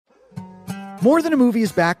More Than a Movie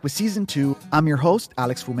is back with Season 2. I'm your host,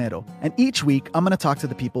 Alex Fumero, and each week I'm going to talk to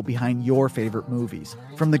the people behind your favorite movies.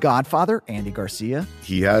 From The Godfather, Andy Garcia.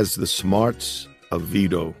 He has the smarts of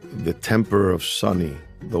Vito, the temper of Sonny,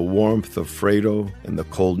 the warmth of Fredo, and the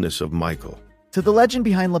coldness of Michael. To the legend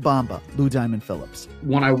behind La Bamba, Lou Diamond Phillips.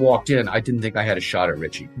 When I walked in, I didn't think I had a shot at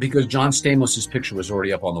Richie because John Stamos' picture was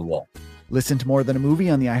already up on the wall. Listen to More Than a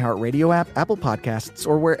Movie on the iHeartRadio app, Apple Podcasts,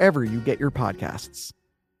 or wherever you get your podcasts.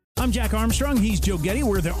 I'm Jack Armstrong. He's Joe Getty.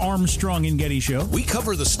 We're the Armstrong and Getty Show. We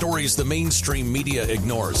cover the stories the mainstream media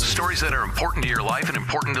ignores. Stories that are important to your life and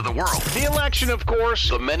important to the world. The election, of course.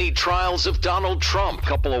 The many trials of Donald Trump.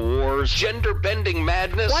 Couple of wars. Gender-bending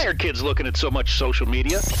madness. Why are kids looking at so much social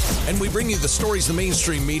media? And we bring you the stories the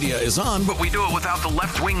mainstream media is on, but we do it without the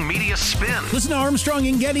left-wing media spin. Listen to Armstrong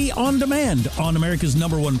and Getty on demand on America's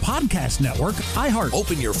 #1 podcast network, iHeart.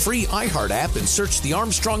 Open your free iHeart app and search The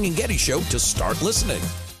Armstrong and Getty Show to start listening.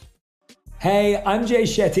 Hey, I'm Jay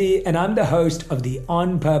Shetty, and I'm the host of the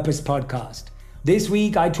On Purpose podcast. This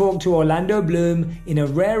week, I talked to Orlando Bloom in a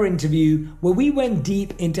rare interview where we went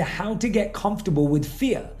deep into how to get comfortable with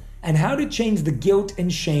fear and how to change the guilt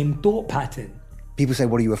and shame thought pattern. People say,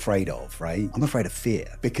 what are you afraid of, right? I'm afraid of fear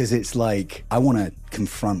because it's like I want to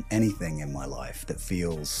confront anything in my life that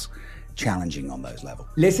feels challenging on those levels.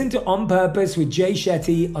 Listen to On Purpose with Jay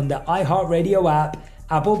Shetty on the iHeartRadio app,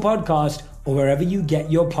 Apple Podcast, or wherever you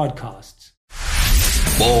get your podcasts.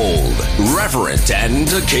 Bold, reverent, and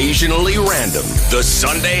occasionally random. The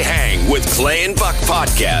Sunday Hang with Clay and Buck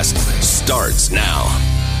podcast starts now.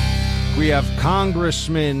 We have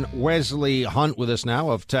Congressman Wesley Hunt with us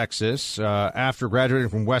now of Texas. After graduating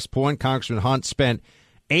from West Point, Congressman Hunt spent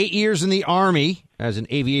 8 years in the Army as an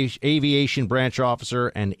aviation branch officer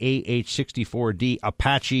and AH-64D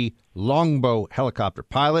Apache Longbow helicopter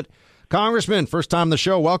pilot. Congressman, first time on the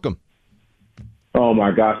show. Welcome. Oh,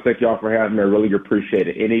 my gosh. Thank y'all for having me. I really appreciate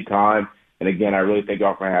it. Anytime. And again, I really thank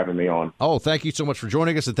y'all for having me on. Oh, thank you so much for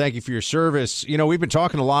joining us, and thank you for your service. You know, we've been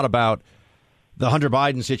talking a lot about the Hunter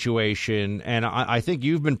Biden situation, and I think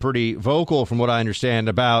you've been pretty vocal, from what I understand,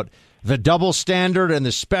 about the double standard and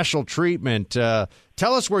the special treatment. Tell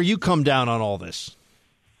us where you come down on all this.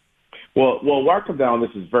 Well, where I come down on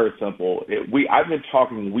this is very simple. I've been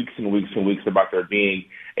talking weeks and weeks and weeks about there being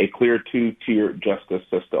a clear two-tier justice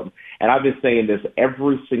system. And I've been saying this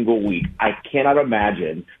every single week. I cannot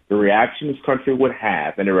imagine the reaction this country would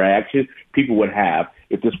have and the reaction people would have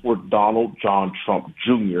if this were Donald John Trump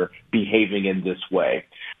Jr. behaving in this way.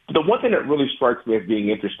 The one thing that really strikes me as being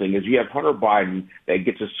interesting is you have Hunter Biden that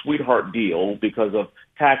gets a sweetheart deal because of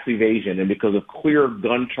tax evasion and because of clear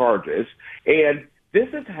gun charges. And this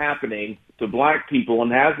is happening to black people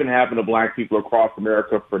and has been happening to black people across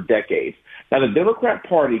America for decades. Now, the Democrat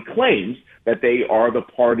Party claims that they are the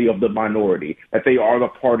party of the minority, that they are the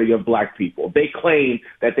party of black people. They claim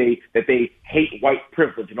that they hate white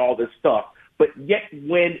privilege and all this stuff. But yet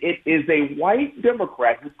when it is a white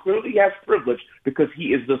Democrat who clearly has privilege because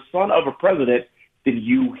he is the son of a president, then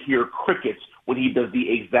you hear crickets when he does the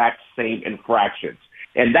exact same infractions.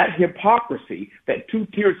 And that hypocrisy, that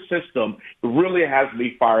two-tiered system, really has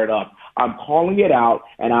me fired up. I'm calling it out,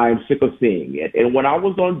 and I am sick of seeing it. And when I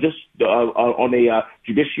was on a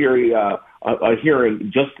judiciary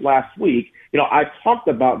hearing just last week, I talked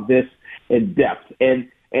about this in depth. And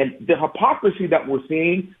the hypocrisy that we're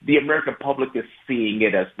seeing, the American public is seeing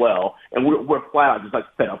it as well, and we're flat out just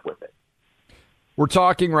fed up with it. We're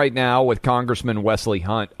talking right now with Congressman Wesley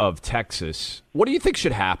Hunt of Texas. What do you think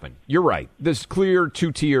should happen? You're right. There's clear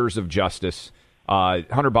two tiers of justice.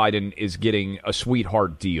 Hunter Biden is getting a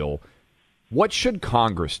sweetheart deal. What should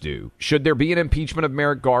Congress do? Should there be an impeachment of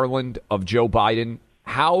Merrick Garland, of Joe Biden?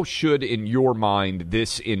 How should, in your mind,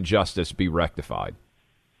 this injustice be rectified?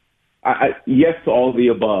 Yes to all of the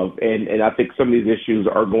above. And I think some of these issues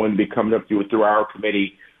are going to be coming up through our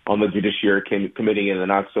committee on the Judiciary Committee in the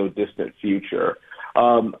not-so-distant future.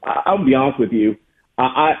 I'll be honest with you.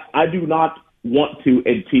 I do not want to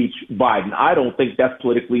impeach Biden. I don't think that's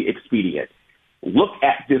politically expedient. Look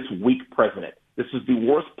at this weak president. This is the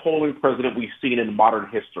worst polling president we've seen in modern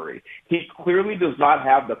history. He clearly does not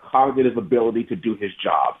have the cognitive ability to do his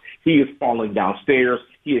job. He is falling downstairs.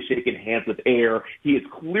 He is shaking hands with air. He is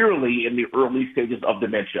clearly in the early stages of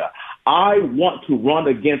dementia. I want to run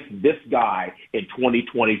against this guy in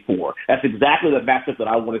 2024. That's exactly the matchup that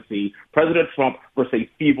I want to see, President Trump versus a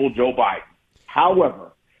feeble Joe Biden.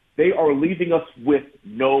 However, they are leaving us with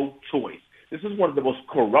no choice. This is one of the most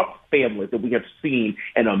corrupt families that we have seen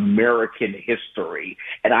in American history.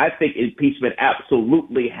 And I think impeachment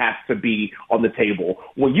absolutely has to be on the table.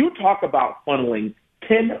 When you talk about funneling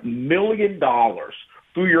 $10 million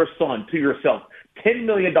through your son to yourself, $10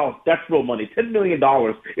 million, that's real money. $10 million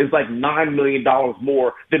is like $9 million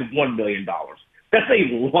more than $1 million. That's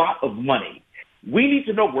a lot of money. We need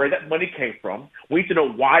to know where that money came from. We need to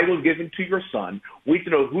know why it was given to your son. We need to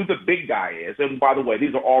know who the big guy is. And by the way,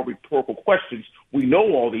 these are all rhetorical questions. We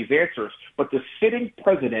know all these answers. But the sitting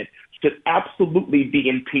president should absolutely be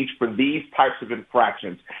impeached for these types of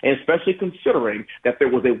infractions, and especially considering that there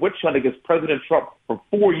was a witch hunt against President Trump for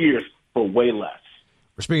 4 years for way less.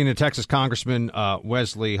 We're speaking to Texas Congressman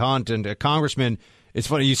Wesley Hunt. And Congressman, it's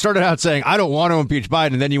funny, you started out saying, I don't want to impeach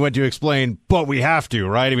Biden, and then you went to explain, but we have to,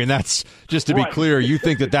 right? I mean, that's just to be clear. You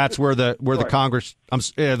think that that's where the Congress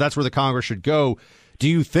that's where the Congress should go. Do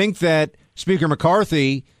you think that Speaker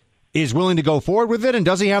McCarthy is willing to go forward with it, and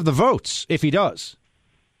does he have the votes if he does?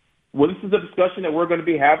 Well, this is a discussion that we're going to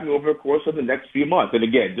be having over the course of the next few months. And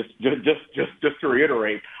again, just to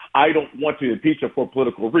reiterate, I don't want to impeach him for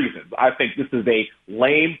political reasons. I think this is a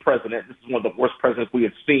lame president. This is one of the worst presidents we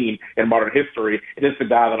have seen in modern history. It is the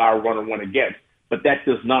guy that I run against. But that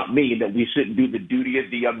does not mean that we shouldn't do the duty of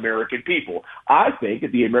the American people. I think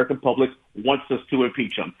that the American public wants us to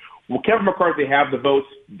impeach him. Will Kevin McCarthy have the votes?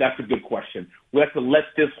 That's a good question. We have to let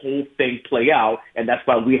this whole thing play out, and that's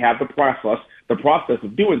why we have the process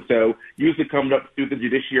of doing so, usually coming up through the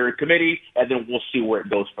Judiciary Committee, and then we'll see where it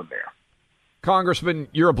goes from there. Congressman,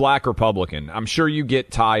 you're a black Republican. I'm sure you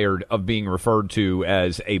get tired of being referred to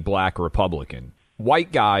as a black Republican.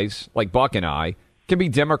 White guys like Buck and I can be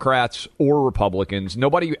Democrats or Republicans.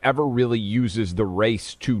 Nobody ever really uses the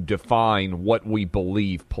race to define what we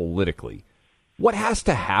believe politically. What has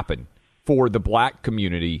to happen for the black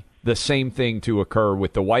community, the same thing to occur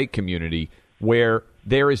with the white community, where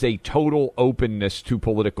there is a total openness to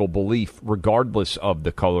political belief regardless of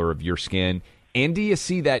the color of your skin? And do you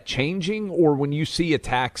see that changing? Or when you see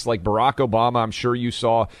attacks like Barack Obama, I'm sure you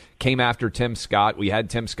saw, came after Tim Scott. We had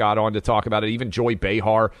Tim Scott on to talk about it. Even Joy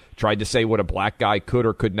Behar tried to say what a black guy could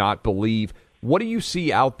or could not believe. What do you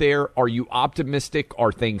see out there? Are you optimistic?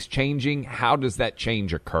 Are things changing? How does that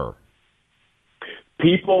change occur?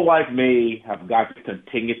 People like me have got to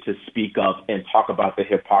continue to speak up and talk about the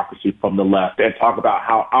hypocrisy from the left and talk about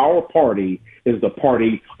how our party is the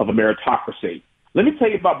party of a meritocracy. Let me tell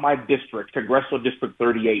you about my district, Congressional District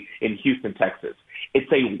 38 in Houston, Texas.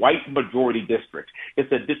 It's a white majority district.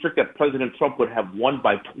 It's a district that President Trump would have won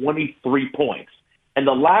by 23 points. In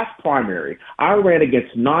the last primary, I ran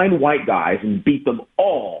against 9 white guys and beat them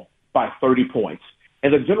all by 30 points.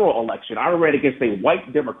 In the general election, I ran against a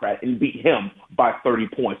white Democrat and beat him by 30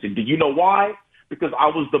 points. And do you know why? Because I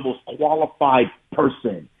was the most qualified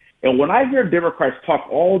person. And when I hear Democrats talk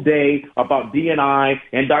all day about D&I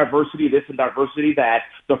and diversity this and diversity that,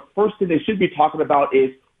 the first thing they should be talking about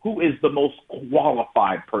is who is the most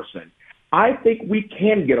qualified person. I think we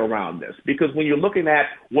can get around this because when you're looking at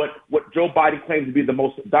what Joe Biden claims to be the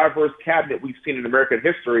most diverse cabinet we've seen in American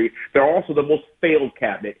history, they're also the most failed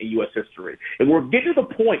cabinet in U.S. history. And we're getting to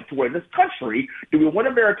the point to where in this country, do we want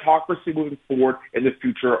a meritocracy moving forward in the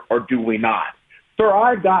future or do we not? Sir,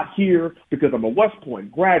 I got here because I'm a West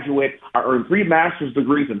Point graduate. I earned 3 master's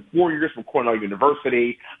degrees in 4 years from Cornell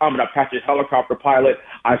University. I'm an Apache helicopter pilot.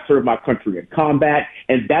 I served my country in combat,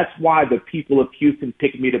 and that's why the people of Houston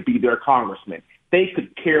picked me to be their congressman. They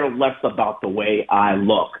could care less about the way I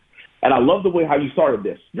look. And I love the way how you started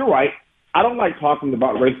this. You're right. I don't like talking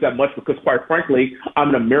about race that much because, quite frankly, I'm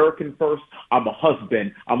an American first. I'm a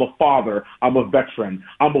husband. I'm a father. I'm a veteran.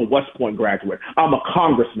 I'm a West Point graduate. I'm a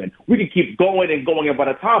congressman. We can keep going and going. And by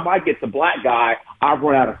the time I get to black guy, I've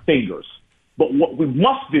run out of fingers. But what we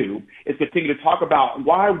must do is continue to talk about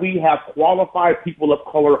why we have qualified people of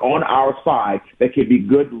color on our side that can be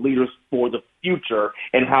good leaders for the future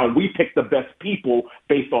and how we pick the best people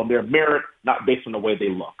based on their merit, not based on the way they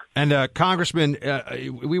look. And Congressman,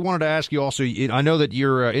 we wanted to ask you also, I know that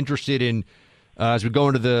you're interested in, as we go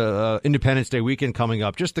into the Independence Day weekend coming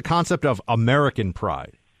up, just the concept of American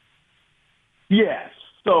pride. Yes.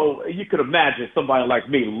 So you could imagine somebody like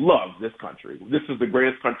me loves this country. This is the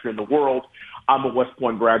greatest country in the world. I'm a West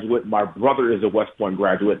Point graduate. My brother is a West Point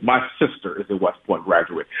graduate. My sister is a West Point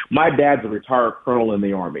graduate. My dad's a retired colonel in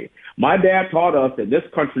the Army. My dad taught us in this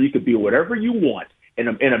country you could be whatever you want in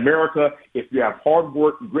America if you have hard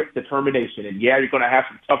work, grit, determination. And yeah, you're going to have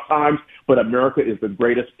some tough times, but America is the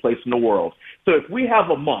greatest place in the world. So if we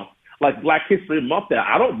have a month like Black History Month that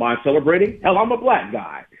I don't mind celebrating, hell, I'm a black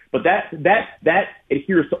guy. But that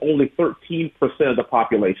adheres to only 13% of the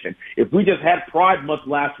population. If we just had Pride Month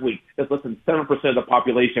last week, that's less than 7% of the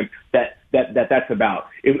population that's about.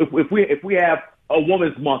 If we have a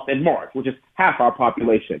Women's Month in March, which is half our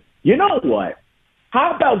population, you know what?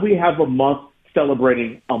 How about we have a month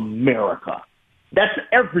celebrating America? That's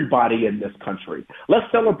everybody in this country. Let's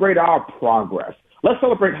celebrate our progress. Let's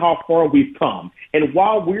celebrate how far we've come. And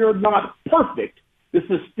while we're not perfect, this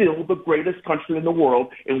is still the greatest country in the world,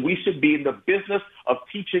 and we should be in the business of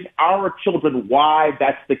teaching our children why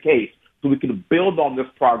that's the case so we can build on this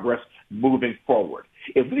progress moving forward.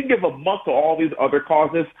 If we can give a month to all these other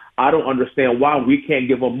causes, I don't understand why we can't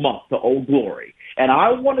give a month to Old Glory. And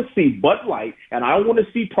I want to see Bud Light, and I want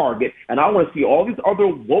to see Target, and I want to see all these other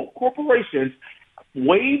woke corporations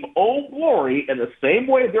wave Old Glory in the same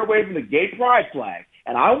way they're waving the gay pride flag.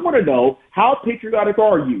 And I want to know, how patriotic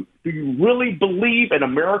are you? Do you really believe in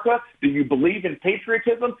America? Do you believe in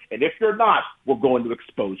patriotism? And if you're not, we're going to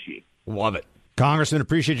expose you. Love it. Congressman,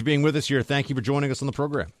 appreciate you being with us here. Thank you for joining us on the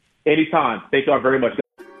program. Anytime. Thank you all very much.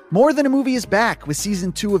 More Than a Movie is back with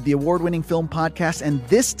Season 2 of the award-winning film podcast, and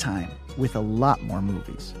this time with a lot more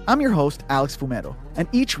movies. I'm your host, Alex Fumero, and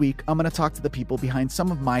each week I'm going to talk to the people behind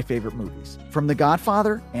some of my favorite movies. From The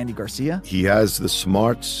Godfather, Andy Garcia. He has the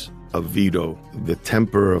smarts of Vito, the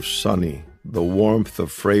temper of Sonny, the warmth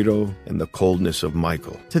of Fredo, and the coldness of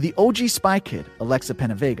Michael. To the OG Spy Kid, Alexa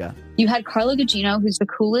Penavega. You had Carla Gugino, who's the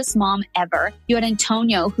coolest mom ever. You had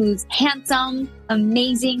Antonio, who's handsome,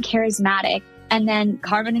 amazing, charismatic. And then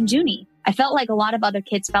Carmen and Junie. I felt like a lot of other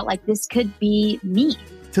kids felt like this could be me.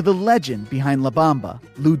 To the legend behind La Bamba,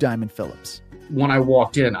 Lou Diamond Phillips. When I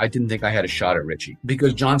walked in, I didn't think I had a shot at Richie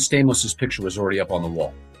because John Stamos' picture was already up on the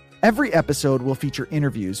wall. Every episode will feature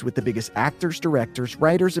interviews with the biggest actors, directors,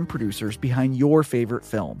 writers, and producers behind your favorite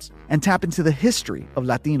films and tap into the history of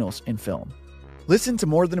Latinos in film. Listen to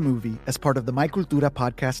More Than a Movie as part of the My Cultura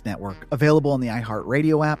podcast network, available on the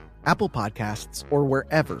iHeartRadio app, Apple Podcasts, or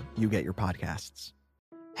wherever you get your podcasts.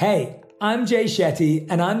 Hey, I'm Jay Shetty,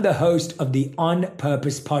 and I'm the host of the On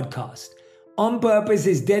Purpose podcast. On Purpose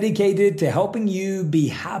is dedicated to helping you be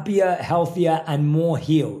happier, healthier, and more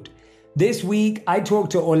healed. This week, I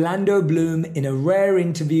talked to Orlando Bloom in a rare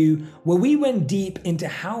interview where we went deep into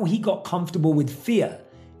how he got comfortable with fear,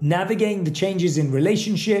 navigating the changes in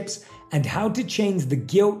relationships, and how to change the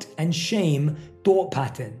guilt and shame thought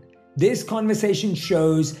pattern. This conversation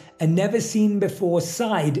shows a never-seen-before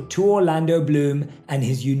side to Orlando Bloom and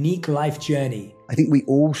his unique life journey. I think we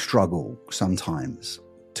all struggle sometimes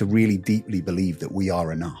to really deeply believe that we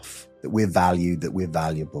are enough, that we're valued, that we're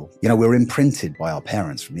valuable. You know, we're imprinted by our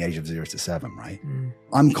parents from the age of 0 to 7, right?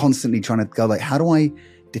 I'm constantly trying to go like, how do I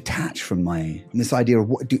detach from this idea of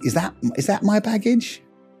is that my baggage?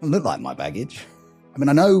 It doesn't look like my baggage. I mean,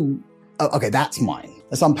 I know, okay, that's mine.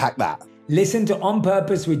 Let's unpack that. Listen to On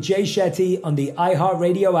Purpose with Jay Shetty on the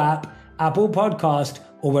iHeartRadio app, Apple Podcast,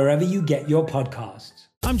 or wherever you get your podcasts.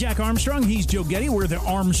 I'm Jack Armstrong. He's Joe Getty. We're the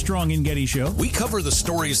Armstrong and Getty Show. We cover the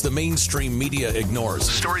stories the mainstream media ignores.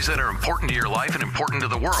 Stories that are important to your life and important to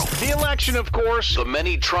the world. The election, of course. The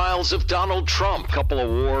many trials of Donald Trump. Couple of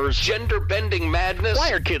wars. Gender-bending madness.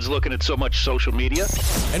 Why are kids looking at so much social media?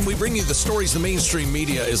 And we bring you the stories the mainstream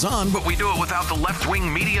media is on, but we do it without the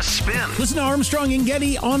left-wing media spin. Listen to Armstrong and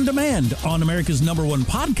Getty on demand on America's #1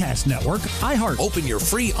 podcast network, iHeart. Open your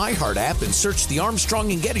free iHeart app and search The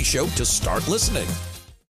Armstrong and Getty Show to start listening.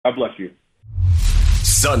 God bless you.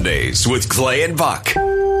 Sundays with Clay and Buck. You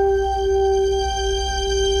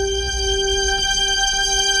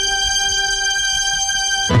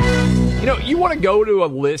know, you want to go to a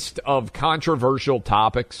list of controversial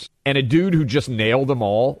topics and a dude who just nailed them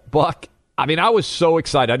all, Buck. I mean, I was so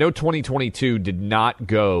excited. I know 2022 did not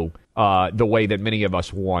go the way that many of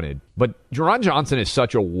us wanted. But Ron Johnson is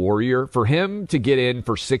such a warrior. For him to get in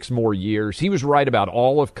for 6 more years, he was right about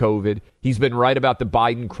all of COVID. He's been right about the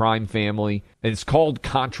Biden crime family. And it's called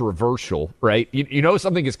controversial, right? You know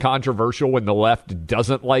something is controversial when the left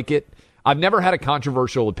doesn't like it? I've never had a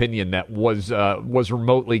controversial opinion that was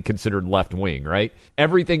remotely considered left-wing, right?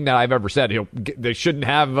 Everything that I've ever said, they shouldn't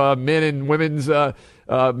have men and women's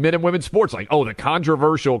sports. Like, oh, the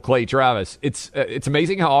controversial Clay Travis. It's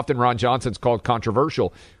amazing how often Ron Johnson's called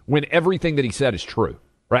controversial when everything that he said is true,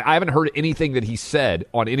 right? I haven't heard anything that he said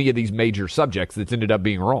on any of these major subjects that's ended up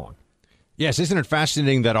being wrong. Yes, isn't it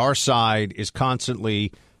fascinating that our side is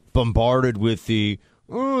constantly bombarded with the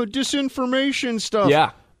disinformation stuff?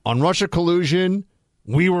 Yeah. On Russia collusion,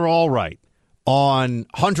 we were all right. On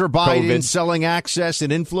Hunter Biden COVID. selling access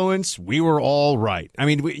and influence, we were all right. I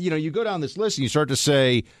mean, you go down this list and you start to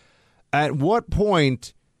say, at what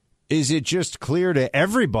point is it just clear to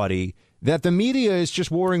everybody that the media is just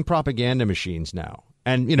warring propaganda machines now?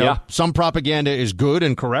 And, some propaganda is good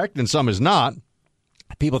and correct and some is not.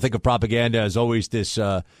 People think of propaganda as always this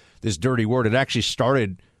dirty word. It actually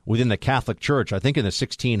started within the Catholic Church, I think in the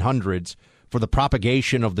 1600s. for the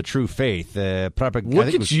propagation of the true faith. Look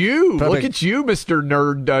at you, Mr.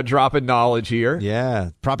 Nerd, dropping knowledge here.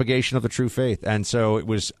 Yeah, propagation of the true faith. And so it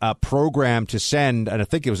was programmed to send, and I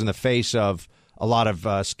think it was in the face of a lot of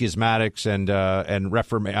schismatics and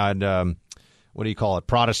what do you call it,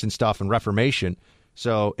 Protestant stuff and Reformation.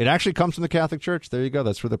 So it actually comes from the Catholic Church. There you go.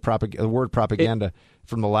 That's where the word propaganda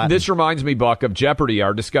from the Latin. This reminds me, Buck, of Jeopardy,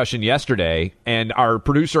 our discussion yesterday, and our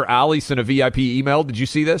producer, Ali, sent a VIP email. Did you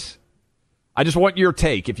see this? I just want your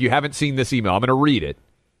take if you haven't seen this email. I'm going to read it.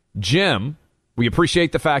 Jim, we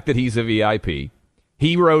appreciate the fact that he's a VIP.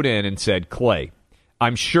 He wrote in and said, Clay,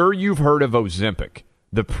 I'm sure you've heard of Ozempic,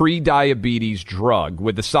 the pre-diabetes drug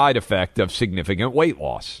with the side effect of significant weight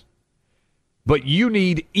loss. But you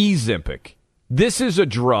need Ozempic. This is a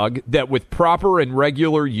drug that with proper and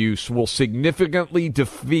regular use will significantly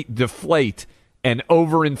deflate an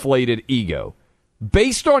overinflated ego.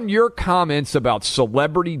 Based on your comments about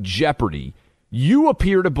Celebrity Jeopardy, you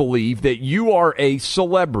appear to believe that you are a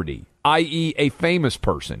celebrity, i.e. a famous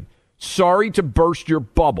person. Sorry to burst your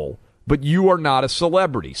bubble, but you are not a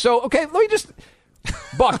celebrity. So, okay, let me just...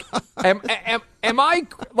 Buck, am I,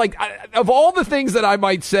 like, of all the things that I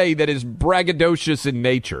might say that is braggadocious in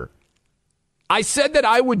nature, I said that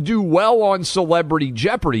I would do well on Celebrity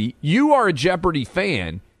Jeopardy. You are a Jeopardy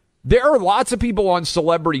fan. There are lots of people on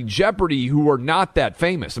Celebrity Jeopardy who are not that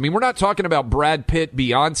famous. I mean, we're not talking about Brad Pitt,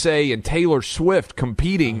 Beyonce, and Taylor Swift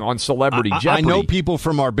competing on Celebrity Jeopardy. I know people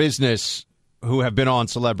from our business who have been on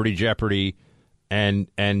Celebrity Jeopardy, and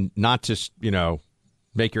not just,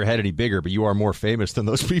 make your head any bigger, but you are more famous than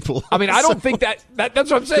those people. I mean, I don't think that's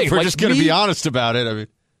what I'm saying. We're just going to be honest about it. I mean,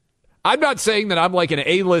 I'm not saying that I'm like an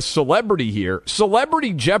A-list celebrity here.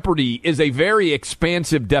 Celebrity Jeopardy is a very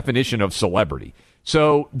expansive definition of celebrity.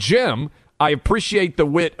 So, Jim, I appreciate the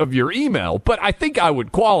wit of your email, but I think I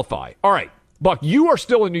would qualify. All right, Buck, you are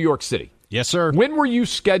still in New York City. Yes, sir. When were you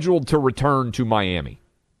scheduled to return to Miami?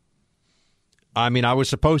 I mean, I was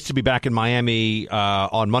supposed to be back in Miami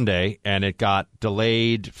on Monday, and it got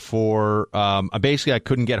delayed for basically I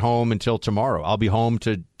couldn't get home until tomorrow. I'll be home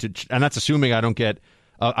to and that's assuming I don't get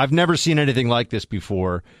I've never seen anything like this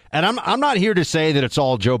before. And I'm not here to say that it's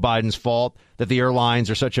all Joe Biden's fault, that the airlines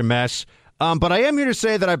are such a mess. But I am here to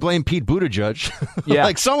say that I blame Pete Buttigieg. Yeah.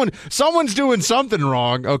 Like someone's doing something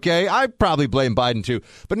wrong, okay? I probably blame Biden too.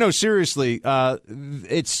 But no, seriously, I've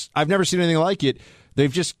never seen anything like it.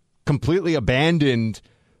 They've just completely abandoned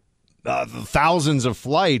thousands of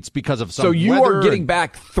flights because of some So you weather are getting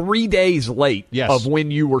back 3 days late Yes. of when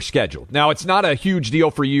you were scheduled. Now, it's not a huge deal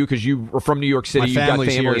for you because you were from New York City. My You've got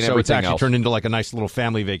family's family here, and so it's everything actually else. turned into like a nice little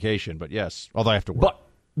family vacation. But yes, although I have to work. But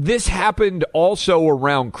this happened also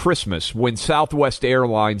around Christmas when Southwest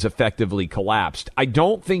Airlines effectively collapsed. I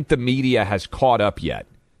don't think the media has caught up yet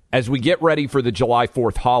as we get ready for the July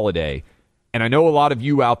 4th holiday. And I know a lot of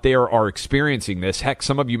you out there are experiencing this. Heck,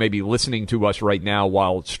 some of you may be listening to us right now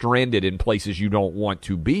while stranded in places you don't want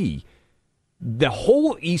to be. The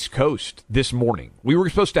whole East Coast this morning, we were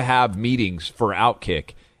supposed to have meetings for Outkick,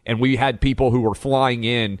 and we had people who were flying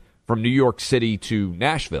in from New York City to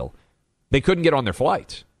Nashville. They couldn't get on their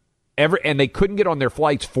flights. And they couldn't get on their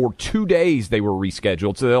flights for 2 days. They were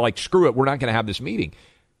rescheduled. So they're like, screw it, we're not going to have this meeting.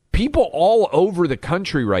 People all over the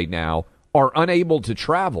country right now are unable to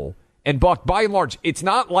travel. And, Buck, by and large, it's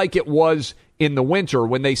not like it was in the winter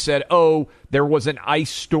when they said, oh, there was an ice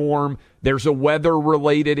storm, there's a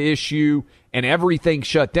weather-related issue, and everything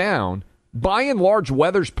shut down. By and large,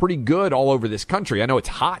 weather's pretty good all over this country. I know it's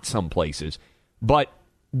hot some places, but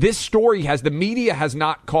this story the media has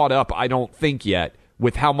not caught up, I don't think yet,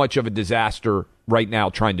 with how much of a disaster right now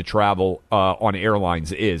trying to travel on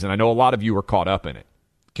airlines is. And I know a lot of you are caught up in it.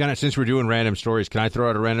 Since we're doing random stories, can I throw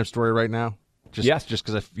out a random story right now? Yes. Just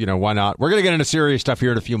because, why not? We're going to get into serious stuff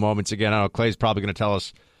here in a few moments. Again, I know Clay's probably going to tell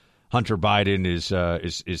us Hunter Biden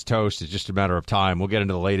is toast. It's just a matter of time. We'll get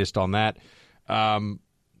into the latest on that.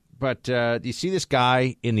 But do you see this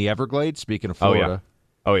guy in the Everglades, speaking of Florida?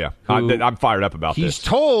 Oh, yeah. I'm fired up about this. He's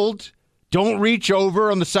told, don't reach over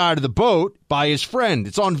on the side of the boat by his friend.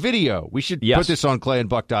 It's on video. We should put this on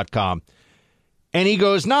clayandbuck.com. And he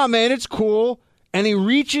goes, nah, man, it's cool. And he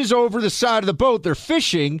reaches over the side of the boat. They're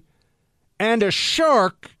fishing. And a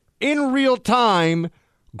shark, in real time,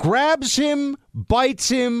 grabs him, bites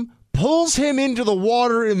him, pulls him into the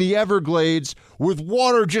water in the Everglades with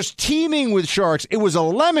water just teeming with sharks. It was a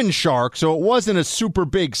lemon shark, so it wasn't a super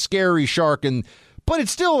big, scary shark, but it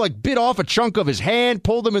still bit off a chunk of his hand,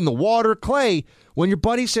 pulled him in the water. Clay, when your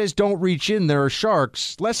buddy says don't reach in, there are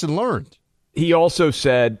sharks, lesson learned. He also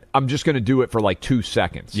said, I'm just going to do it for 2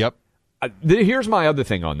 seconds. Yep. Here's my other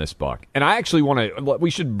thing on this, Buck. And I actually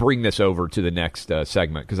we should bring this over to the next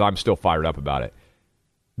segment because I'm still fired up about it.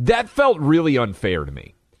 That felt really unfair to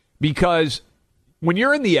me because when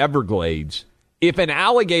you're in the Everglades, if an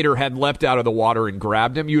alligator had leapt out of the water and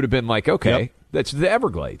grabbed him, you would have been like, okay, that's the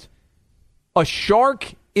Everglades. A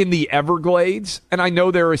shark in the Everglades, and I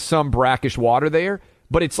know there is some brackish water there,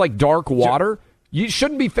 but it's like dark water. You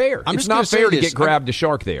shouldn't be fair. It's not fair to get grabbed a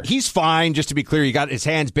shark there. He's fine, just to be clear. He got his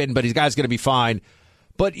hands bitten, but his guy's going to be fine.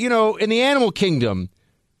 But, in the animal kingdom,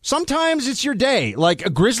 sometimes it's your day. Like a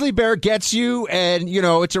grizzly bear gets you, and,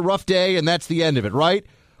 it's a rough day, and that's the end of it, right?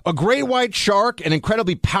 A great white shark, an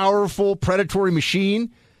incredibly powerful predatory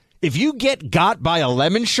machine, if you get got by a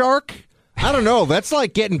lemon shark, I don't know. That's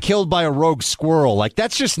like getting killed by a rogue squirrel. Like,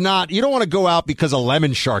 that's just not, you don't want to go out because a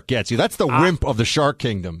lemon shark gets you. That's the wimp of the shark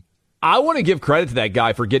kingdom. I want to give credit to that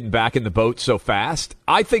guy for getting back in the boat so fast.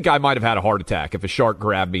 I think I might have had a heart attack if a shark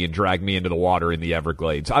grabbed me and dragged me into the water in the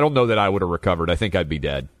Everglades. I don't know that I would have recovered. I think I'd be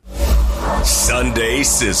dead. Sunday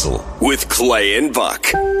Sizzle with Clay and Buck.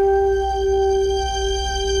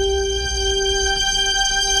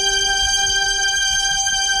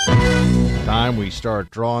 Time we start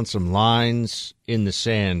drawing some lines in the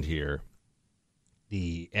sand here.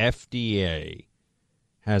 The FDA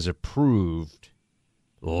has approved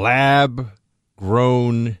lab-grown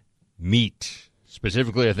meat.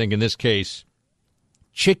 Specifically, I think in this case,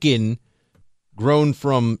 chicken grown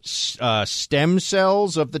from stem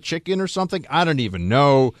cells of the chicken or something. I don't even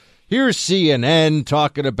know. Here's CNN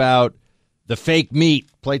talking about the fake meat.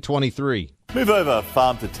 Play 23. Move over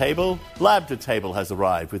farm to table. Lab to table has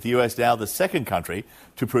arrived, with the US now the second country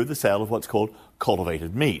to approve the sale of what's called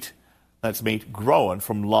cultivated meat. That's meat grown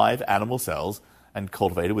from live animal cells and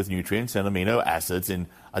cultivated with nutrients and amino acids in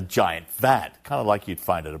a giant vat, kind of like you'd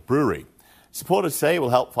find at a brewery. Supporters say it will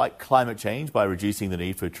help fight climate change by reducing the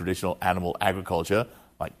need for traditional animal agriculture,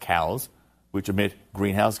 like cows, which emit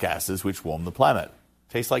greenhouse gases which warm the planet.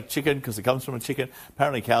 Tastes like chicken because it comes from a chicken.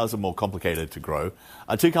 Apparently cows are more complicated to grow.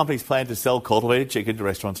 Two companies plan to sell cultivated chicken to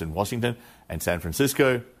restaurants in Washington and San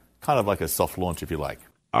Francisco, kind of like a soft launch, if you like.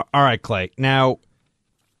 All right, Clay. Now,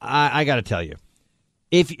 I got to tell you,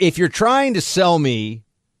 if you're trying to sell me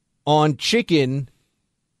on chicken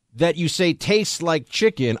that you say tastes like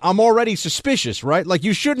chicken, I'm already suspicious, right? Like,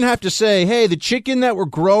 you shouldn't have to say, hey, the chicken that we're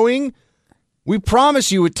growing, we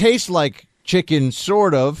promise you it tastes like chicken,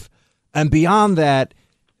 sort of. And beyond that,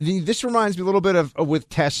 this reminds me a little bit of with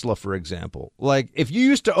Tesla, for example. Like, if you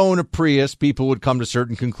used to own a Prius, people would come to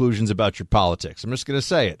certain conclusions about your politics. I'm just going to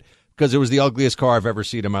say it because it was the ugliest car I've ever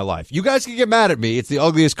seen in my life. You guys can get mad at me. It's the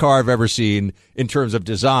ugliest car I've ever seen in terms of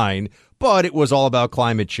design, but it was all about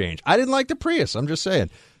climate change. I didn't like the Prius. I'm just saying.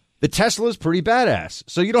 The Tesla is pretty badass.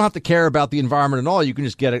 So you don't have to care about the environment at all. You can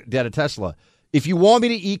just get a Tesla. If you want me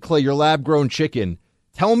to eat, Clay, your lab-grown chicken,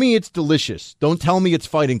 tell me it's delicious. Don't tell me it's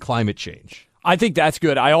fighting climate change. I think that's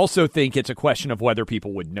good. I also think it's a question of whether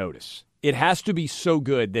people would notice. It has to be so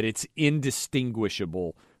good that it's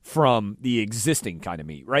indistinguishable from the existing kind of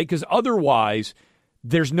meat, right? Because otherwise,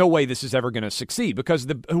 there's no way this is ever going to succeed. Because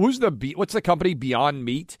what's the company, Beyond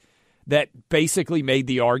Meat, that basically made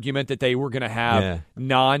the argument that they were going to have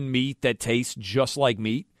non-meat that tastes just like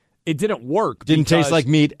meat? It didn't work. Didn't taste like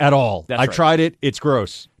meat at all. I tried it. It's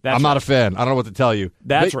gross. I'm not a fan. I don't know what to tell you.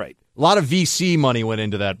 That's right. A lot of VC money went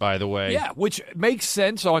into that, by the way. Yeah, which makes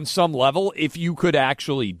sense on some level if you could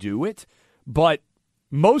actually do it. But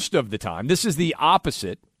most of the time, this is the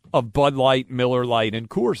opposite of Bud Light, Miller Lite, and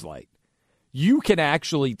Coors Light. You can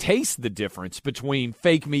actually taste the difference between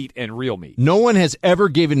fake meat and real meat. No one has ever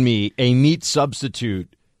given me a meat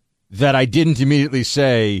substitute that I didn't immediately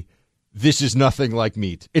say, this is nothing like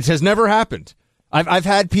meat. It has never happened. I've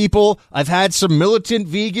had some militant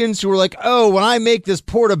vegans who are like, oh, when I make this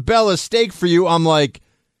portobello steak for you, I'm like,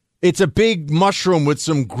 it's a big mushroom with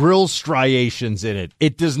some grill striations in it.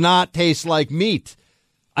 It does not taste like meat.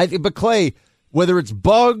 But Clay, whether it's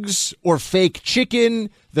bugs or fake chicken,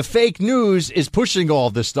 the fake news is pushing all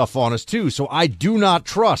this stuff on us too. So I do not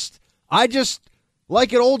trust. I just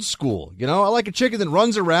like it old school. I like a chicken that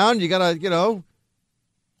runs around. You got to,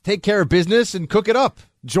 take care of business and cook it up.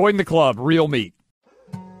 Join the club, Real Meat.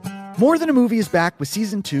 More Than a Movie is back with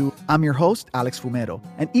Season 2. I'm your host, Alex Fumero.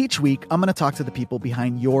 And each week, I'm going to talk to the people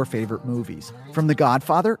behind your favorite movies. From The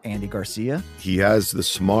Godfather, Andy Garcia. He has the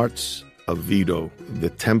smarts of Vito, the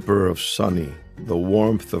temper of Sonny, the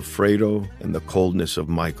warmth of Fredo, and the coldness of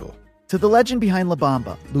Michael. To the legend behind La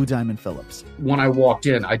Bamba, Lou Diamond Phillips. When I walked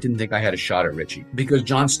in, I didn't think I had a shot at Richie because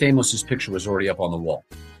John Stamos' picture was already up on the wall.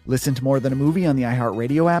 Listen to More Than a Movie on the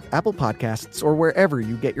iHeartRadio app, Apple Podcasts, or wherever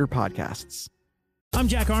you get your podcasts. I'm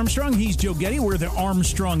Jack Armstrong. He's Joe Getty. We're the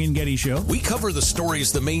Armstrong and Getty Show. We cover the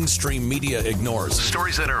stories the mainstream media ignores.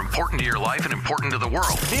 Stories that are important to your life and important to the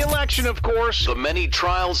world. The election, of course. The many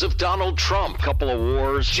trials of Donald Trump. Couple of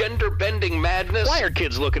wars. Gender-bending madness. Why are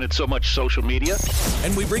kids looking at so much social media?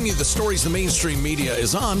 And we bring you the stories the mainstream media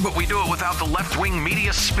is on, but we do it without the left-wing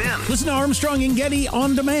media spin. Listen to Armstrong and Getty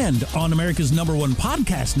on demand on America's #1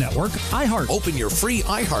 podcast network, iHeart. Open your free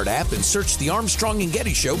iHeart app and search The Armstrong and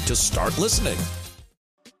Getty Show to start listening.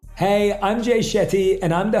 Hey, I'm Jay Shetty,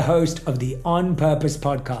 and I'm the host of the On Purpose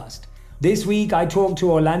podcast. This week, I talked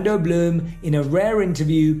to Orlando Bloom in a rare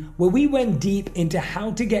interview where we went deep into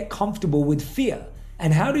how to get comfortable with fear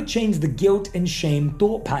and how to change the guilt and shame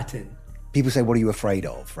thought pattern. People say, what are you afraid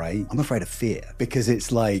of, right? I'm afraid of fear because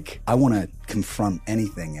it's like I want to confront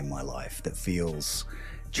anything in my life that feels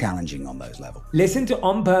challenging on those levels. Listen to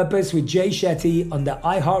On Purpose with Jay Shetty on the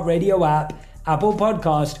iHeartRadio app, Apple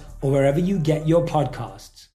Podcast, or wherever you get your podcasts.